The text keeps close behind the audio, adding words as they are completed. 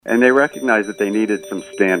And they recognized that they needed some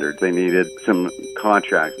standards. They needed some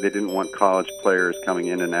contracts. They didn't want college players coming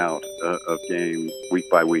in and out of games week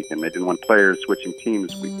by week, and they didn't want players switching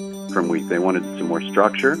teams week from week. They wanted some more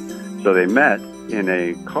structure. So they met in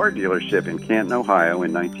a car dealership in Canton, Ohio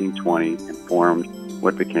in 1920 and formed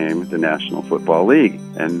what became the National Football League.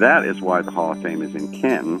 And that is why the Hall of Fame is in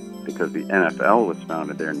Canton, because the NFL was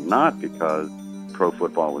founded there, not because pro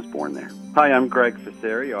football was born there. Hi, I'm Gregg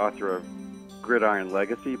Ficery, author of Gridiron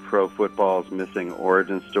Legacy, Pro Football's Missing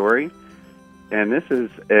Origin Story. And this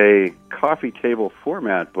is a coffee table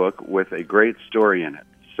format book with a great story in it.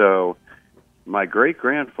 So my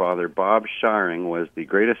great-grandfather, Bob Shiring, was the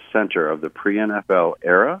greatest center of the pre-NFL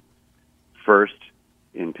era, first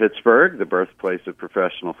in Pittsburgh, the birthplace of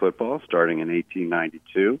professional football, starting in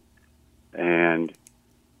 1892. And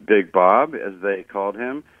Big Bob, as they called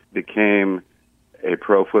him, became a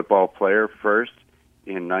pro football player first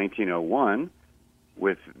in 1901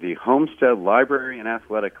 with the Homestead Library and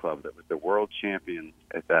Athletic Club that was the world champion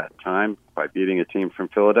at that time by beating a team from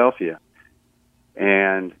Philadelphia.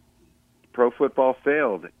 And pro football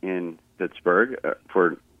failed in Pittsburgh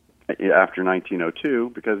after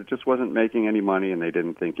 1902 because it just wasn't making any money and they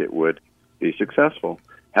didn't think it would be successful.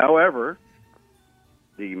 However,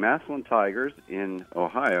 the Massillon Tigers in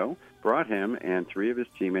Ohio brought him and three of his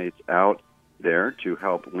teammates out there to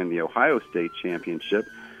help win the Ohio State Championship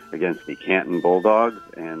against the Canton Bulldogs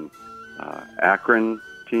and Akron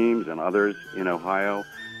teams and others in Ohio.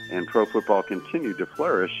 And pro football continued to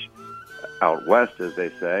flourish out west, as they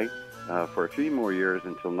say, for a few more years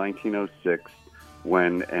until 1906,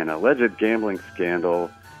 when an alleged gambling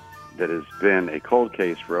scandal that has been a cold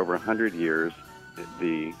case for over 100 years,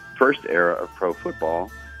 the first era of pro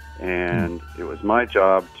football. And it was my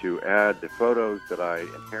job to add the photos that I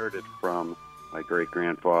inherited from my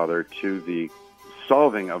great-grandfather to the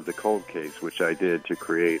solving of the cold case, which I did to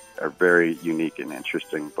create a very unique and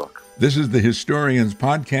interesting book. This is the Historians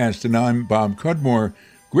Podcast, and I'm Bob Cudmore.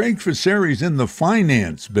 Gregg Ficery's in the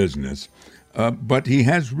finance business, but he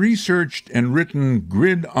has researched and written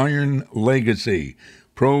Gridiron Legacy,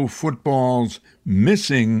 pro football's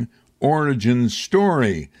missing origin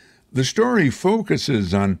story. The story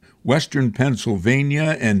focuses on western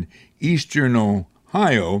Pennsylvania and eastern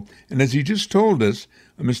Ohio, and as he just told us,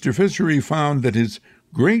 Mr. Ficery found that his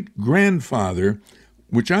great-grandfather,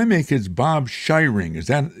 which I make is Bob Shiring,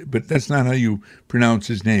 but that's not how you pronounce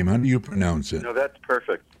his name. How do you pronounce it? No, that's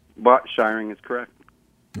perfect. Bob Shiring is correct.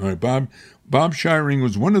 All right, Bob Shiring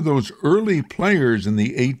was one of those early players in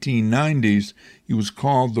the 1890s. He was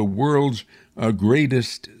called the world's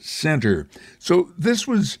greatest center. So this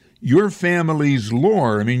was your family's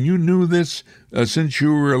lore. I mean, you knew this since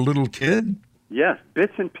you were a little kid? Yes,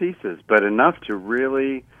 bits and pieces, but enough to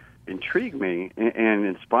really intrigue me and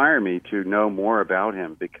inspire me to know more about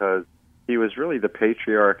him, because he was really the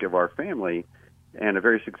patriarch of our family and a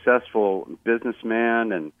very successful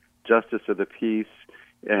businessman and justice of the peace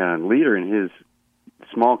and leader in his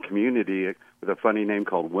small community with a funny name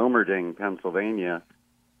called Wilmerding, Pennsylvania,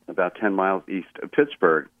 about 10 miles east of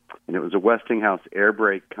Pittsburgh. And it was a Westinghouse air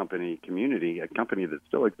brake company community, a company that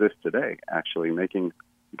still exists today, actually, making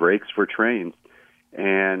brakes for trains.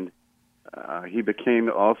 And he became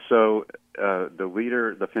also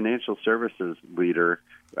the financial services leader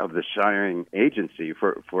of the Shiring Agency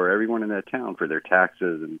for everyone in that town, for their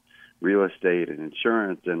taxes and real estate and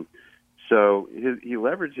insurance. And so he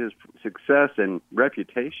leveraged his success and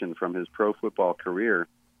reputation from his pro football career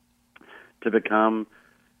to become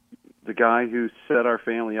the guy who set our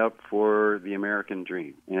family up for the American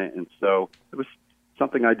dream. And so it was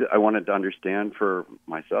something I wanted to understand for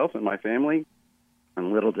myself and my family,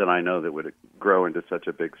 and little did I know that would grow into such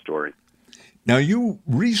a big story. Now, you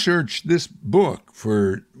researched this book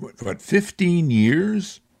for, 15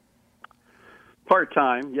 years?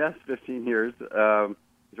 Part-time, yes, 15 years.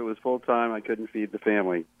 If it was full-time, I couldn't feed the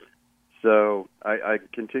family. So I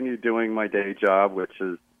continued doing my day job, which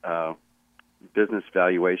is business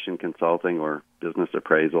valuation consulting or business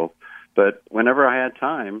appraisal. But whenever I had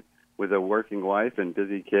time, with a working wife and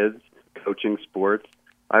busy kids, coaching sports,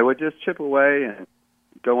 I would just chip away and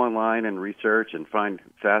go online and research and find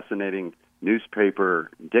fascinating newspaper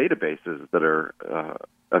databases that are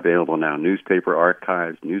available now, newspaper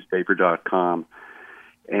archives, newspaper.com.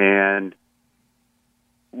 And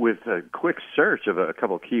with a quick search of a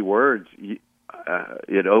couple key words,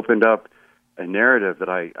 it opened up a narrative that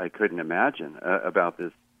I couldn't imagine about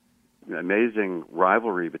this amazing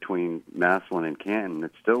rivalry between Massillon and Canton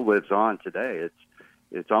that still lives on today.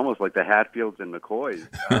 It's almost like the Hatfields and McCoys.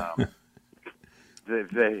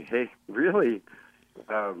 They really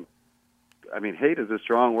I mean, hate is a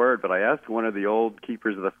strong word, but I asked one of the old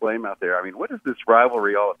keepers of the flame out there, I mean, what is this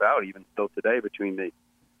rivalry all about, even still today, between the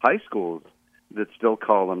high schools that still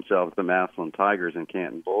call themselves the Massillon Tigers and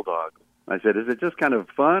Canton Bulldogs? I said, is it just kind of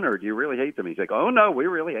fun, or do you really hate them? He's like, oh, no, we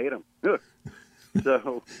really hate them.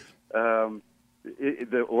 So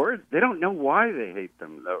they don't know why they hate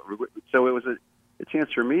them. So it was a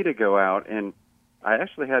chance for me to go out, and I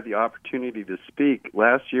actually had the opportunity to speak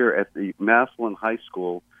last year at the Massillon High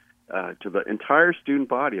School to the entire student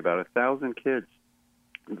body, about 1,000 kids,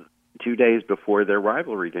 2 days before their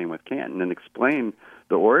rivalry game with Canton, and explain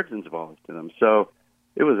the origins of all this to them. So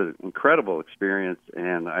it was an incredible experience,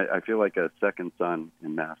 and I feel like a second son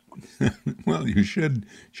in Massillon. Well, you should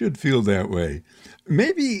feel that way.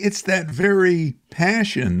 Maybe it's that very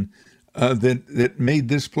passion that made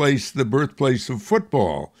this place the birthplace of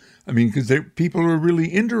football. I mean, because people are really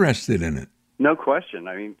interested in it. No question.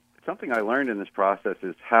 I mean, something I learned in this process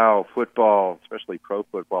is how football, especially pro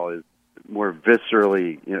football, is more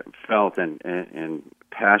viscerally felt and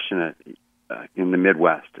passionate in the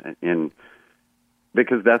Midwest,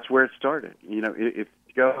 because that's where it started. If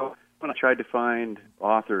you go, when I tried to find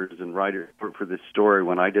authors and writers for this story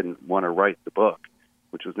when I didn't want to write the book,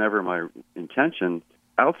 which was never my intention,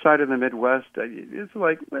 outside of the Midwest, it's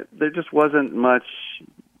like there just wasn't much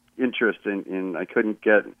interest in I couldn't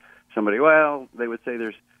get somebody. Well, they would say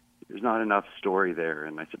there's not enough story there,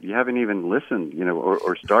 and I said, you haven't even listened,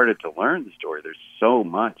 or started to learn the story. There's so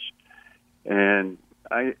much, and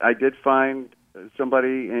I did find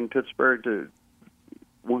somebody in Pittsburgh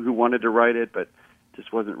who wanted to write it, but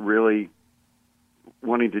just wasn't really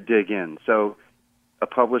wanting to dig in. So a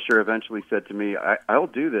publisher eventually said to me, I'll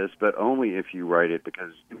do this, but only if you write it,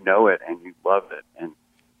 because you know it and you love it and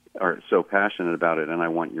are so passionate about it, and I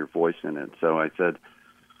want your voice in it. So I said,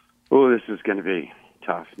 oh, this is going to be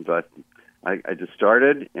tough. But I just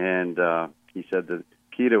started, and he said the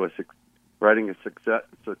key to writing a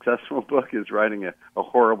successful book is writing a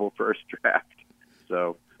horrible first draft.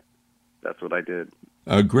 So that's what I did.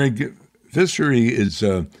 Gregg Ficery is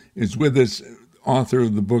with us, author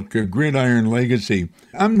of the book Gridiron Legacy.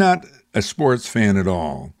 I'm not a sports fan at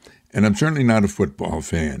all, and I'm certainly not a football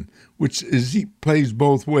fan, which he plays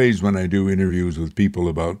both ways when I do interviews with people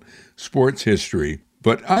about sports history.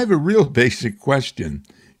 But I have a real basic question.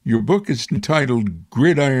 Your book is entitled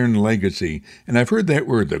Gridiron Legacy, and I've heard that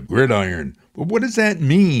word, the gridiron. But what does that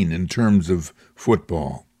mean in terms of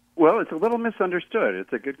football? Well, it's a little misunderstood.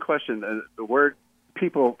 It's a good question. The word,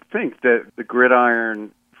 people think that the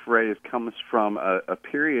gridiron phrase comes from a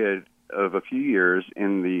period of a few years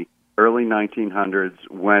in the early 1900s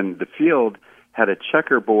when the field had a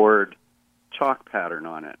checkerboard chalk pattern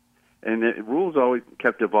on it. And the rules always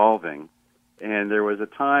kept evolving. And there was a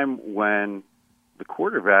time when the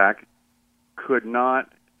quarterback could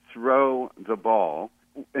not throw the ball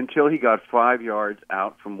until he got 5 yards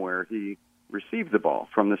out from where he received the ball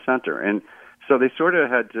from the center. And so they sort of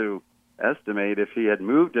had to estimate if he had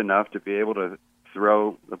moved enough to be able to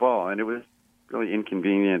throw the ball. And it was really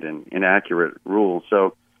inconvenient and inaccurate rules.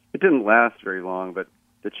 So it didn't last very long, but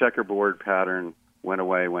the checkerboard pattern went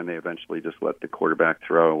away when they eventually just let the quarterback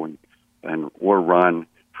throw or run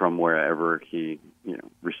from wherever he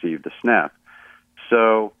received the snap.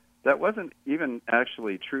 So that wasn't even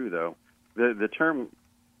actually true, though. The term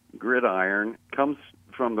gridiron comes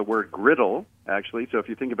from the word griddle, actually. So if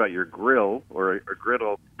you think about your grill or a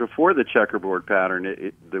griddle, before the checkerboard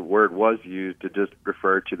pattern, the word was used to just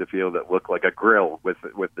refer to the field that looked like a grill with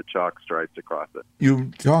the chalk stripes across it.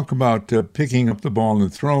 You talk about picking up the ball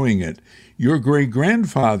and throwing it. Your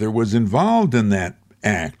great-grandfather was involved in that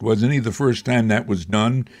act, wasn't he, the first time that was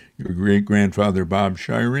done? Your great-grandfather, Bob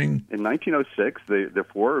Shiring? In 1906, the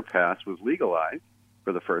forward pass was legalized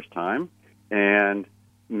for the first time, and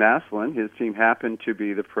Massillon, his team, happened to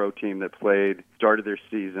be the pro team that started their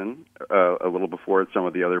season a little before some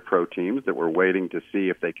of the other pro teams that were waiting to see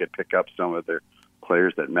if they could pick up some of their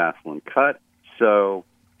players that Massillon cut. So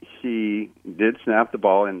he did snap the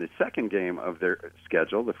ball in the second game of their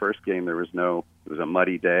schedule. The first game, it was a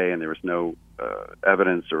muddy day, and there was no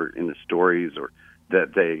evidence or in the stories or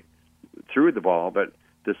that they threw the ball. But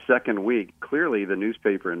the second week, clearly the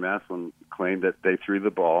newspaper in Massillon claimed that they threw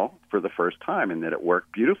the ball for the first time and that it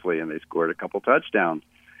worked beautifully, and they scored a couple touchdowns.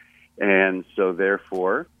 And so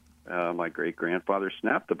therefore, my great-grandfather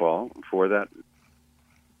snapped the ball for that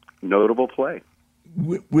notable play.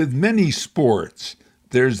 With many sports,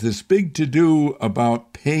 there's this big to-do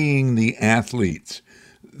about paying the athletes.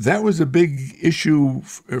 That was a big issue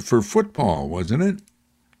for football, wasn't it?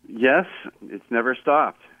 Yes, it's never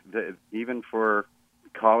stopped. Even for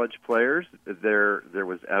college players, there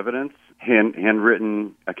was evidence,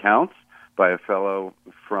 handwritten accounts by a fellow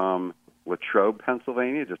from Latrobe,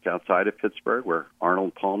 Pennsylvania, just outside of Pittsburgh, where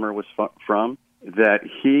Arnold Palmer was from, that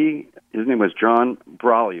his name was John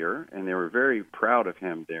Brolier, and they were very proud of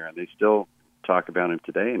him there, and they still talk about him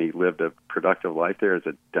today, and he lived a productive life there as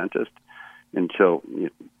a dentist until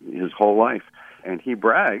his whole life. And he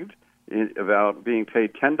bragged about being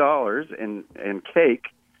paid $10 in cake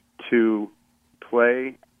to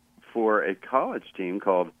play for a college team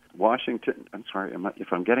called Washington. I'm sorry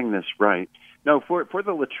if I'm getting this right. No, for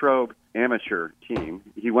the Latrobe amateur team.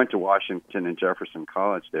 He went to Washington and Jefferson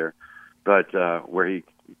College there, but where he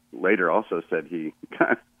later also said he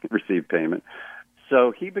received payment.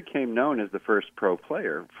 So he became known as the first pro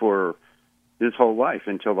player for his whole life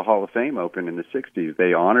until the Hall of Fame opened in the 60s.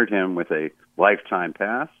 They honored him with a lifetime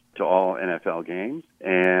pass to all NFL games,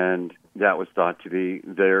 and that was thought to be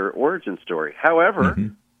their origin story. However,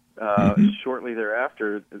 shortly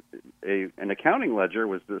thereafter, an accounting ledger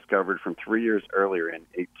was discovered from 3 years earlier in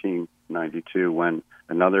 1892 when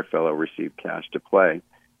another fellow received cash to play,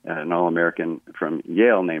 an All-American from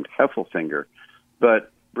Yale named Heffelfinger.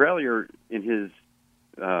 But Brelier, in his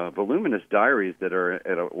voluminous diaries that are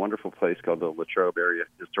at a wonderful place called the Latrobe Area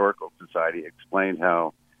Historical Society, explained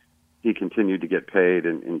how he continued to get paid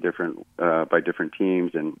in different by different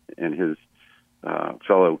teams and his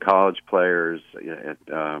fellow college players at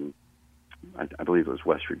I believe it was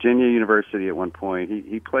West Virginia University at one point.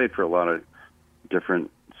 He played for a lot of different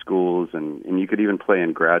schools, and you could even play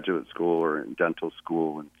in graduate school or in dental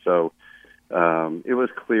school. And so it was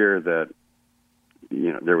clear that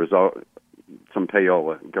there was some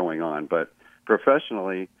payola going on, but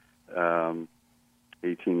professionally,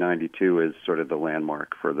 1892 is sort of the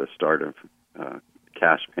landmark for the start of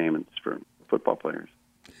cash payments for football players.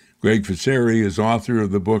 Gregg Ficery is author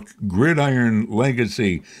of the book Gridiron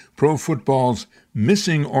Legacy, Pro Football's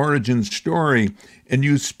Missing Origin Story, and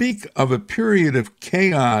you speak of a period of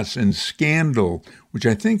chaos and scandal, which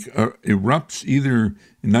I think erupts either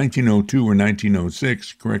in 1902 or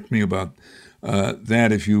 1906. Correct me about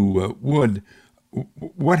that if you would.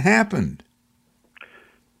 What happened?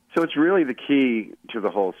 So it's really the key to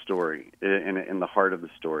the whole story, in the heart of the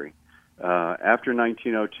story. After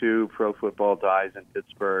 1902, pro football dies in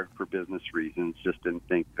Pittsburgh for business reasons. Just didn't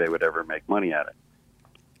think they would ever make money at it.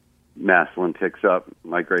 Massillon picks up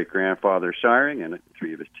my great-grandfather Shiring and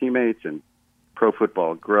 3 of his teammates, and pro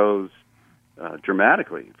football grows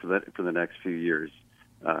dramatically for the next few years.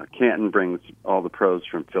 Canton brings all the pros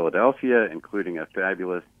from Philadelphia, including a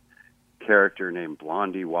fabulous character named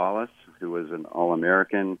Blondie Wallace, who was an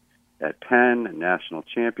All-American at Penn, a national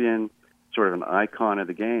champion, sort of an icon of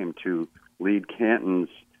the game, to lead Canton's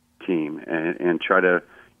team and try to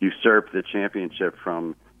usurp the championship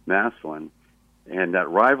from Massillon. And that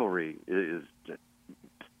rivalry is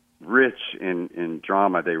rich in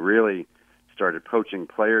drama. They really started poaching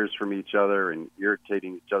players from each other and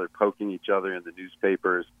irritating each other, poking each other in the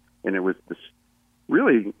newspapers. And it was this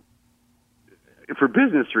really, for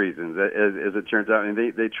business reasons, as it turns out. And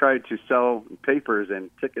they tried to sell papers and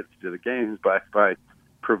tickets to the games by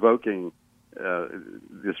provoking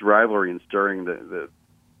this rivalry and stirring the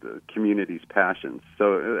community's passions.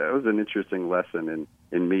 So it was an interesting lesson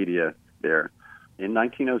in media there. In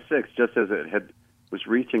 1906, just as it was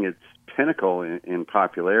reaching its pinnacle in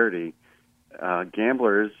popularity,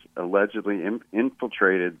 gamblers allegedly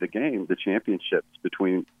infiltrated the championships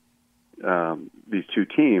between these two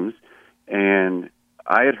teams. And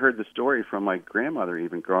I had heard the story from my grandmother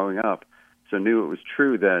even growing up, so knew it was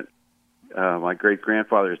true that my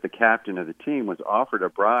great-grandfather, as the captain of the team, was offered a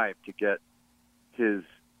bribe to get his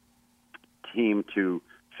team to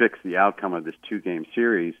fix the outcome of this 2-game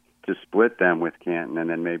series, to split them with Canton, and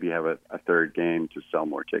then maybe have a third game to sell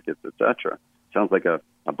more tickets, etc. Sounds like a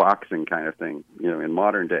boxing kind of thing, in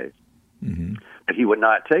modern days. Mm-hmm. But he would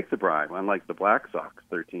not take the bribe, unlike the Black Sox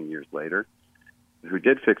 13 years later, who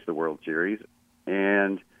did fix the World Series,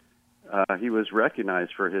 and he was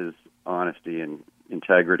recognized for his honesty and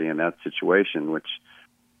integrity in that situation, which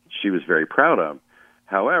she was very proud of.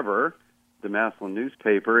 However, the Massillon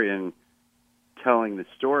newspaper, in telling the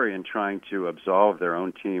story and trying to absolve their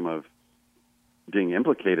own team of being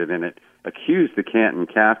implicated in it, accused the Canton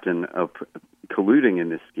captain of colluding in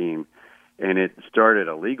this scheme, and it started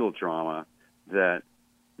a legal drama that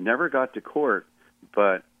never got to court,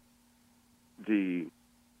 but the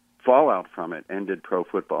fallout from it ended pro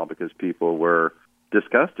football because people were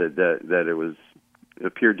disgusted that it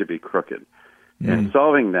appeared to be crooked. And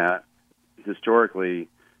solving that, historically,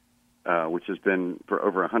 which has been for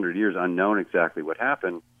over 100 years unknown exactly what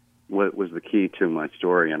happened, was the key to my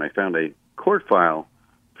story. And I found a court file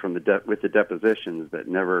from with the depositions that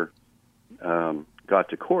never got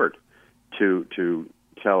to court. to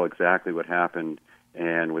tell exactly what happened,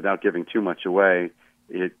 and without giving too much away,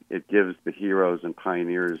 it gives the heroes and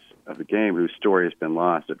pioneers of the game whose story has been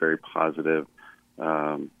lost a very positive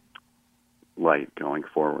light going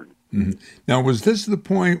forward. Mm-hmm. Now, was this the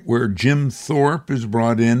point where Jim Thorpe is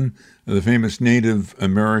brought in, the famous Native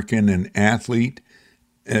American and athlete,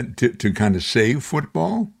 to kind of save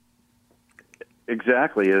football?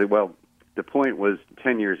 Exactly. Well, the point was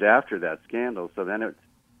 10 years after that scandal, so then it's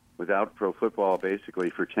without pro football basically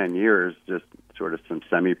for 10 years, just sort of some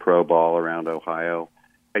semi-pro ball around Ohio.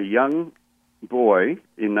 A young boy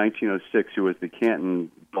in 1906 who was the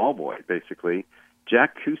Canton ball boy, basically,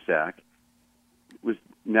 Jack Cusack, was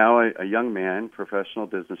now a young man, professional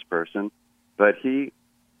business person, but he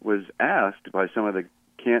was asked by some of the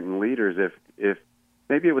Canton leaders if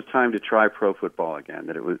maybe it was time to try pro football again,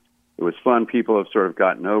 that it was fun. People have sort of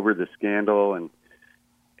gotten over the scandal,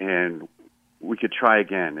 and we could try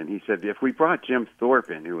again. And he said, if we brought Jim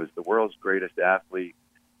Thorpe in, who was the world's greatest athlete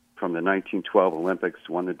from the 1912 Olympics,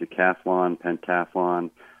 won the decathlon,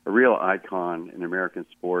 pentathlon, a real icon in American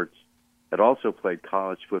sports, had also played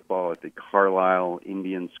college football at the Carlisle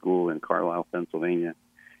Indian School in Carlisle, Pennsylvania,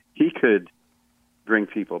 he could bring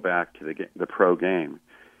people back to the pro game.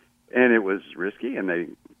 And it was risky,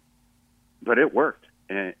 but it worked.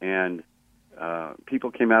 And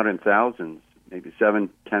people came out in thousands, maybe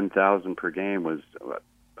 10,000 per game was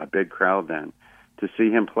a big crowd then, to see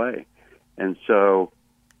him play. And so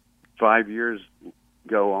 5 years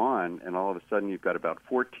go on, and all of a sudden you've got about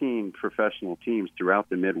 14 professional teams throughout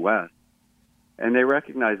the Midwest. And they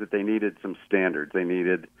recognized that they needed some standards. They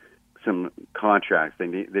needed some contracts. They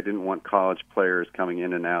didn't want college players coming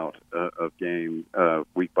in and out of game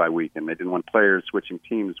week by week, and they didn't want players switching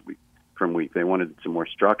teams week from week. They wanted some more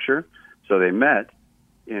structure. So they met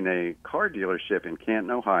in a car dealership in Canton,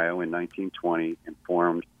 Ohio in 1920 and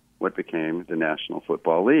formed what became the National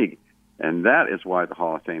Football League. And that is why the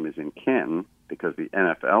Hall of Fame is in Canton, because the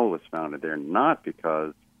NFL was founded there, not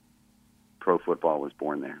because pro football was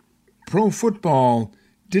born there. Pro football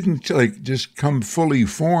didn't just come fully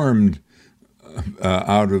formed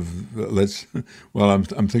out of I'm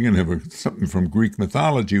thinking of something from Greek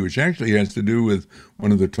mythology, which actually has to do with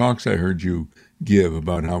one of the talks I heard you give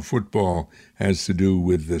about how football has to do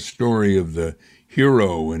with the story of the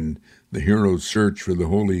hero and the hero's search for the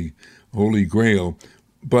Holy Grail.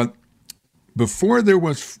 But before there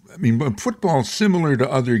was, football's similar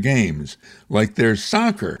to other games, like there's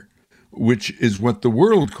soccer, which is what the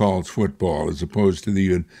world calls football as opposed to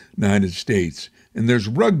the United States. And there's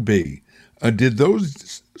rugby. Did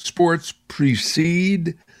those sports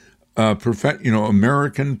precede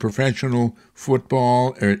American professional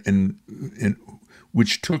football, and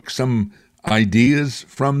which took some ideas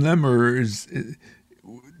from them, or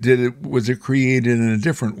was it created in a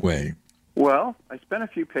different way? Well, I spent a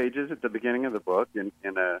few pages at the beginning of the book in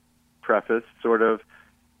a preface, sort of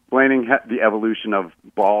explaining the evolution of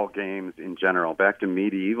ball games in general, back to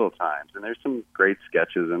medieval times. And there's some great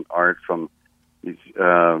sketches and art from these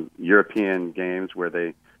European games where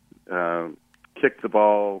they kicked the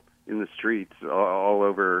ball in the streets all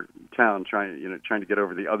over town, trying to get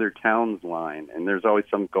over the other town's line. And there's always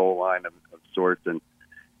some goal line of sorts. And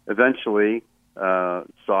eventually,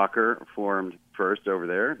 soccer formed first over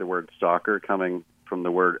there. The word soccer coming from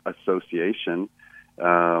the word association.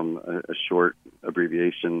 A short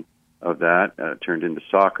abbreviation of that turned into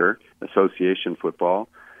soccer, association football.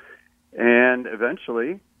 And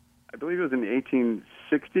eventually, I believe it was in the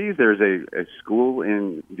 1860s, there's a school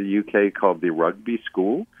in the UK called the Rugby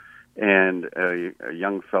School, and a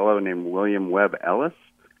young fellow named William Webb Ellis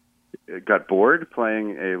got bored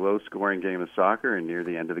playing a low-scoring game of soccer, and near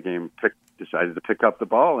the end of the game decided to pick up the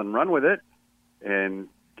ball and run with it, and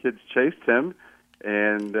kids chased him.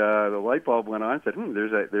 And the light bulb went on and said,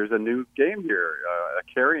 there's a new game here, a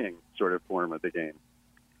carrying sort of form of the game.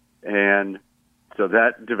 And so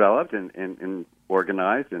that developed and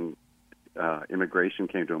organized, and immigration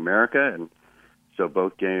came to America. And so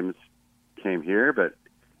both games came here. But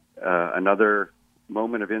another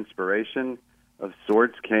moment of inspiration of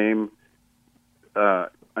sorts came,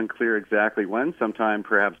 unclear exactly when, sometime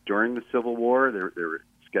perhaps during the Civil War. There were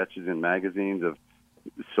sketches in magazines of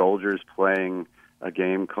soldiers playing a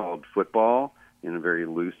game called football in a very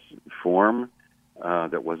loose form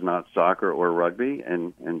that was not soccer or rugby,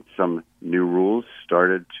 and some new rules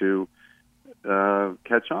started to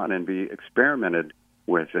catch on and be experimented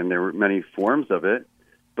with, and there were many forms of it.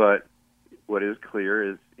 But what is clear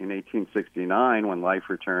is in 1869, when life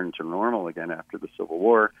returned to normal again after the Civil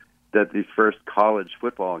War, that the first college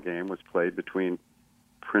football game was played between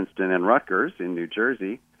Princeton and Rutgers in New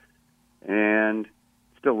Jersey, and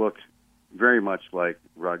still looked very much like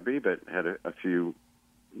rugby, but had a few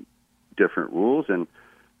different rules. And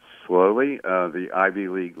slowly, the Ivy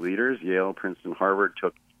League leaders, Yale, Princeton, Harvard,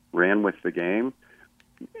 ran with the game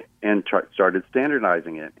and started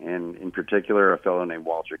standardizing it. And in particular, a fellow named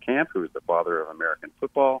Walter Camp, who was the father of American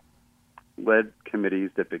football, led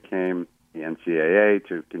committees that became the NCAA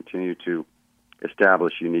to continue to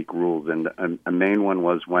establish unique rules. And a main one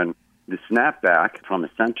was when the snapback from the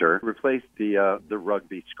center replaced the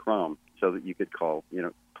rugby scrum, so that you could call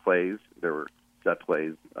plays. There were set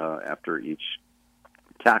plays after each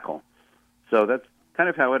tackle. So that's kind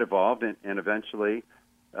of how it evolved, and eventually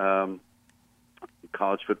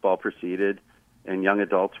college football proceeded, and young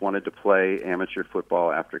adults wanted to play amateur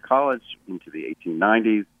football after college into the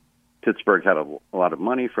 1890s. Pittsburgh had a lot of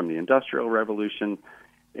money from the Industrial Revolution,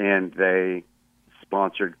 and they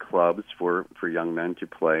sponsored clubs for young men to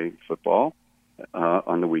play football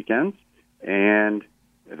on the weekends. And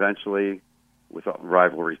eventually, with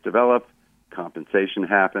rivalries develop, compensation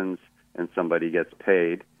happens, and somebody gets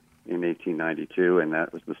paid in 1892, and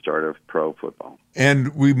that was the start of pro football.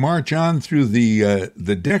 And we march on through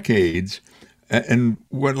the decades, and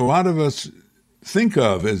what a lot of us think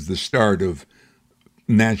of as the start of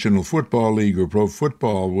National Football League or pro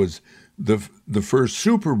football was the first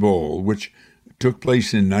Super Bowl, which took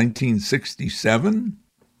place in 1967?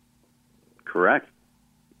 Correct.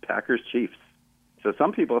 Packers-Chiefs. So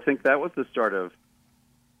some people think that was the start of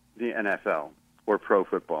the NFL or pro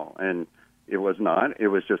football, and it was not. It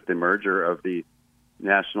was just the merger of the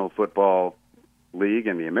National Football League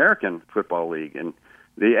and the American Football League. And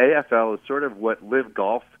the AFL is sort of what Live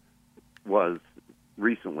Golf was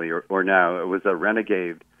recently or now. It was a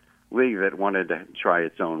renegade league that wanted to try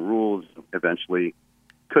its own rules, eventually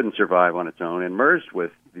couldn't survive on its own, and merged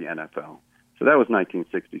with the NFL. So that was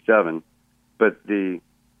 1967. But the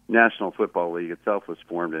National Football League itself was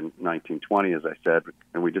formed in 1920, as I said,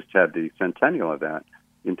 and we just had the centennial of that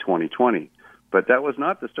in 2020. But that was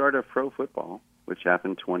not the start of pro football, which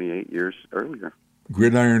happened 28 years earlier.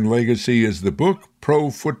 Gridiron Legacy is the book, Pro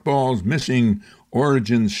Football's Missing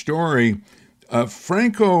Origin Story.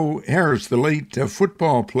 Franco Harris, the late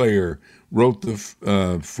football player, wrote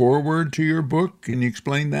the foreword to your book. Can you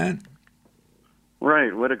explain that?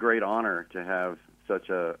 Right. What a great honor to have such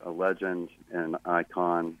a legend and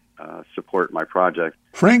icon support my project.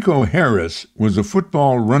 Franco Harris was a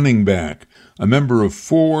football running back, a member of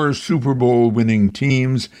 4 Super Bowl winning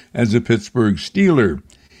teams as a Pittsburgh Steeler.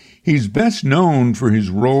 He's best known for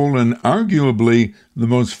his role in arguably the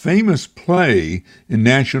most famous play in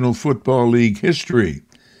National Football League history.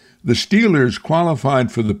 The Steelers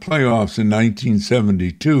qualified for the playoffs in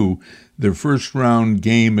 1972. Their first-round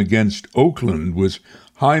game against Oakland was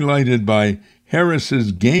highlighted by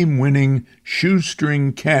Harris's game-winning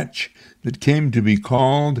shoestring catch that came to be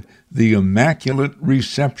called the Immaculate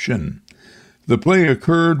Reception. The play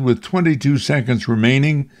occurred with 22 seconds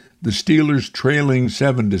remaining, the Steelers trailing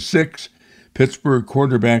 7-6. Pittsburgh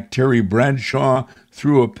quarterback Terry Bradshaw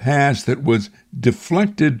threw a pass that was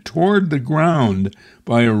deflected toward the ground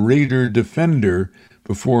by a Raider defender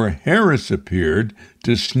before Harris appeared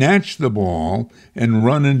to snatch the ball and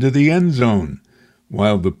run into the end zone.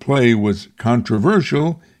 While the play was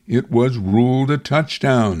controversial, it was ruled a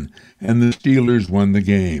touchdown, and the Steelers won the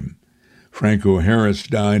game. Franco Harris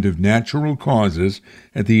died of natural causes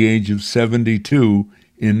at the age of 72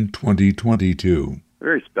 in 2022.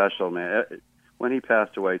 Very special, man. When he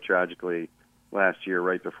passed away tragically last year,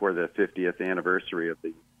 right before the 50th anniversary of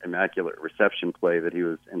the Immaculate Reception play that he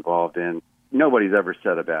was involved in, nobody's ever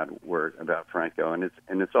said a bad word about Franco, and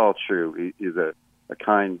it's all true. He's a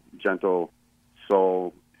kind, gentle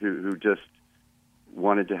soul who just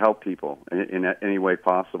wanted to help people in any way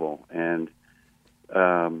possible. And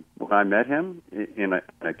when I met him in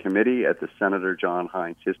a committee at the Senator John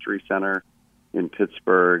Heinz History Center in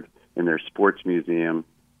Pittsburgh in their sports museum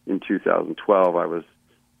in 2012, I was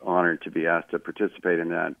honored to be asked to participate in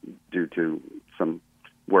that due to some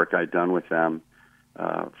work I'd done with them.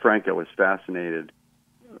 Franco was fascinated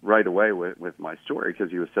right away with my story because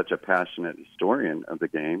he was such a passionate historian of the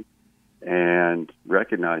game and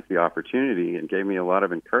recognized the opportunity and gave me a lot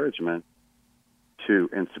of encouragement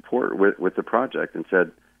and support with the project, and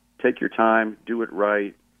said, take your time, do it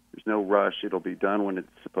right. There's no rush. It'll be done when it's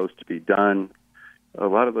supposed to be done. A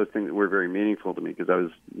lot of those things were very meaningful to me because I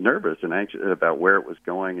was nervous and anxious about where it was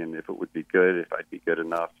going and if it would be good, if I'd be good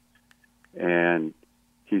enough. And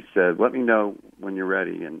he said, let me know when you're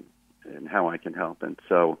ready and how I can help. And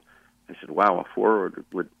so I said, wow, a forward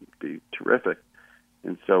would be terrific.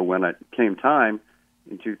 And so when it came time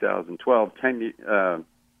in 2012, 10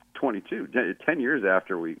 years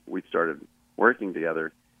after we started working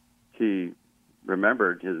together, he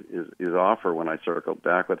remembered his offer when I circled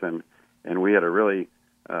back with him, and we had a really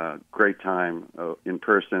great time in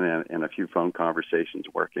person and a few phone conversations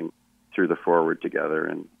working through the forward together,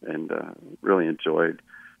 and really enjoyed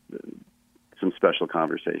some special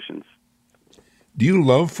conversations. Do you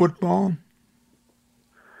love football?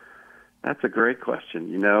 That's a great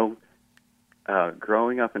question.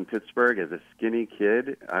 Growing up in Pittsburgh as a skinny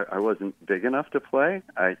kid, I wasn't big enough to play.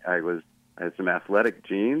 I had some athletic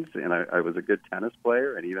genes, and I was a good tennis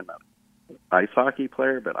player and even an ice hockey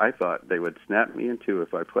player, but I thought they would snap me in two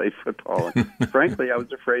if I played football. And frankly, I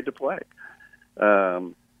was afraid to play.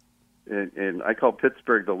 And I call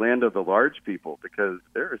Pittsburgh the land of the large people because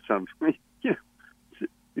there are some, the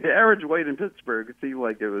average weight in Pittsburgh seemed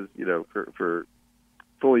like it was, for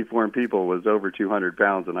fully formed people was over 200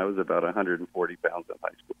 pounds, and I was about 140 pounds in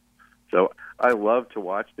high school. So I love to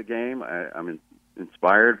watch the game. I'm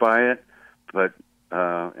inspired by it. But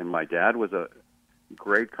and my dad was a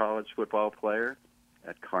great college football player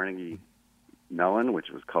at Carnegie Mellon, which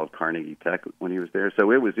was called Carnegie Tech when he was there.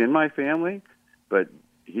 So it was in my family, but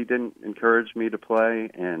he didn't encourage me to play,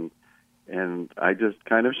 and I just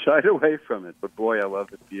kind of shied away from it. But boy, I love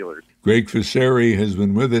the Steelers. Gregg Ficery has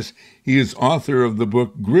been with us. He is author of the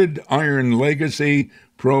book Gridiron Legacy: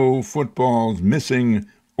 Pro Football's Missing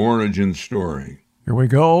Origin Story. Here we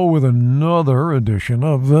go with another edition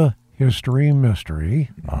of the History Mystery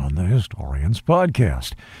on the Historians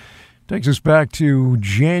Podcast. Takes us back to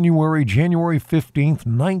January 15th,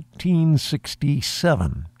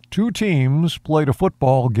 1967. Two teams played a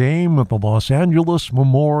football game at the Los Angeles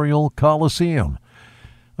Memorial Coliseum,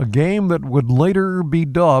 a game that would later be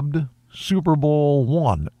dubbed Super Bowl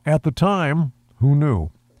I. At the time, who knew?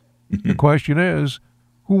 The question is,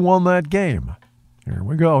 who won that game? Here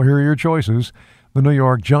we go. Here are your choices. The New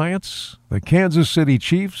York Giants, the Kansas City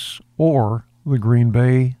Chiefs, or the Green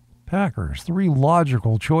Bay Packers. Three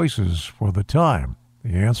logical choices for the time.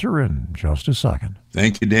 The answer in just a second.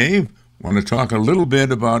 Thank you, Dave. I want to talk a little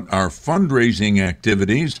bit about our fundraising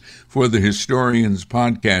activities for the Historians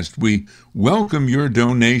Podcast. We welcome your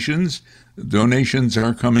donations. Donations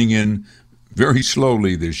are coming in very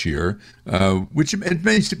slowly this year, which it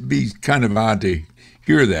may be kind of odd to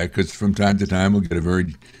hear that because from time to time we'll get a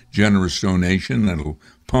very generous donation that'll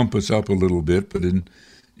pump us up a little bit. But in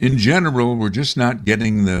general, we're just not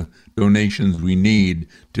getting the donations we need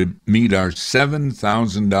to meet our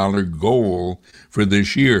 $7,000 goal for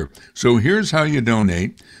this year. So here's how you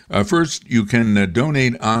donate. First, you can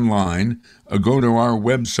donate online. Go to our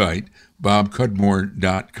website,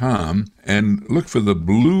 bobcudmore.com, and look for the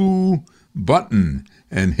blue button.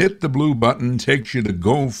 And hit the blue button, takes you to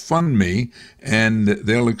GoFundMe, and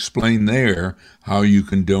they'll explain there how you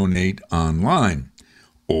can donate online.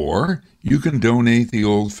 Or you can donate the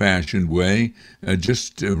old-fashioned way.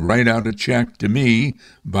 Just write out a check to me,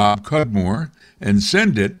 Bob Cudmore, and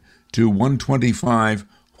send it to 125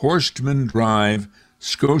 Horstman Drive,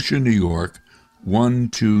 Scotia, New York,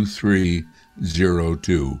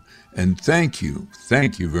 12302. And thank you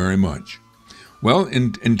very much. Well,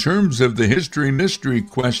 in terms of the history mystery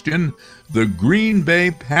question, the Green Bay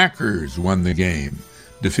Packers won the game,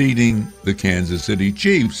 defeating the Kansas City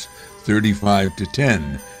Chiefs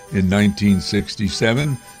 35-10 in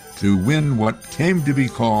 1967 to win what came to be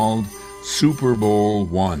called Super Bowl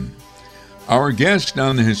I. Our guest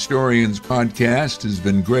on the Historians Podcast has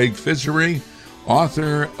been Gregg Ficery,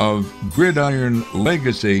 author of Gridiron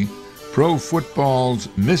Legacy: Pro Football's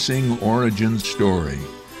Missing Origin Story.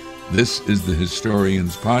 This is the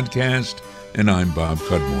Historians Podcast, and I'm Bob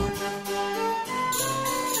Cudmore.